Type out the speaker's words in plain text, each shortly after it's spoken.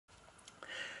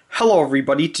Hello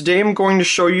everybody, today I'm going to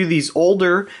show you these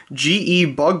older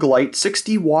GE Bug Light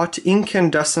 60 watt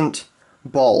incandescent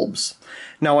bulbs.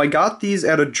 Now I got these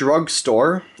at a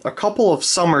drugstore a couple of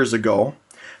summers ago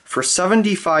for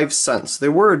 75 cents. They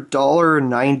were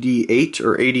 $1.98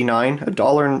 or 89,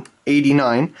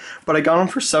 $1.89, but I got them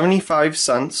for 75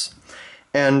 cents,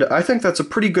 and I think that's a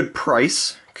pretty good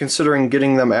price considering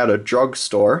getting them at a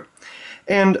drugstore.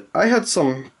 And I had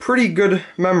some pretty good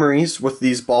memories with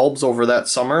these bulbs over that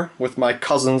summer with my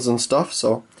cousins and stuff,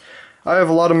 so I have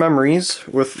a lot of memories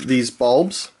with these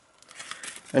bulbs.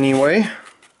 Anyway,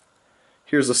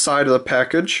 here's the side of the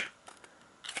package.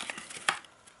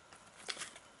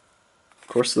 Of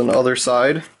course, then the other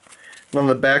side. And on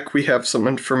the back we have some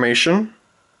information.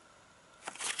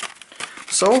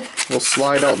 So, we'll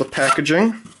slide out the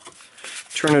packaging,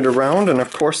 turn it around, and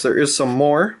of course there is some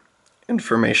more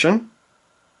information.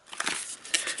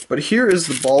 But here is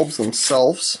the bulbs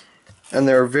themselves, and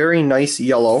they're a very nice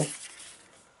yellow.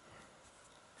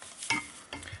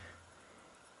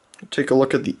 Take a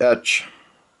look at the etch.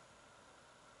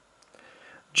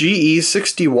 GE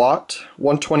 60 watt,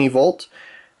 120 volt,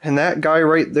 and that guy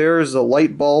right there is a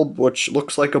light bulb which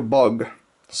looks like a bug.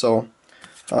 So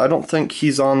I don't think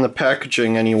he's on the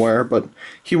packaging anywhere, but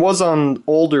he was on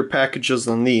older packages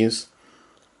than these.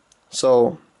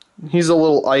 So he's a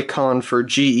little icon for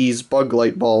GE's bug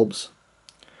light bulbs.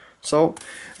 So,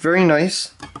 very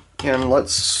nice. And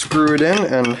let's screw it in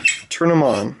and turn them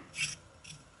on.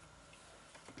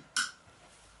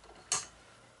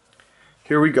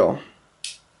 Here we go.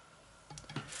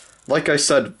 Like I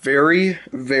said, very,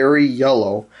 very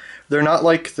yellow. They're not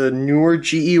like the newer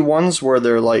GE ones where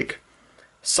they're like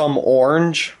some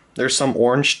orange. There's some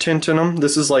orange tint in them.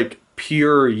 This is like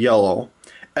pure yellow.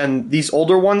 And these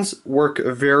older ones work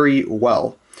very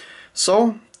well.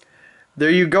 So, there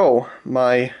you go,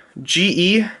 my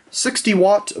GE 60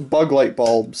 watt bug light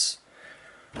bulbs,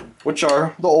 which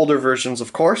are the older versions,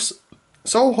 of course.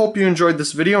 So, hope you enjoyed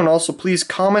this video, and also please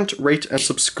comment, rate, and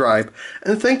subscribe.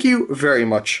 And thank you very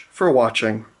much for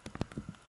watching.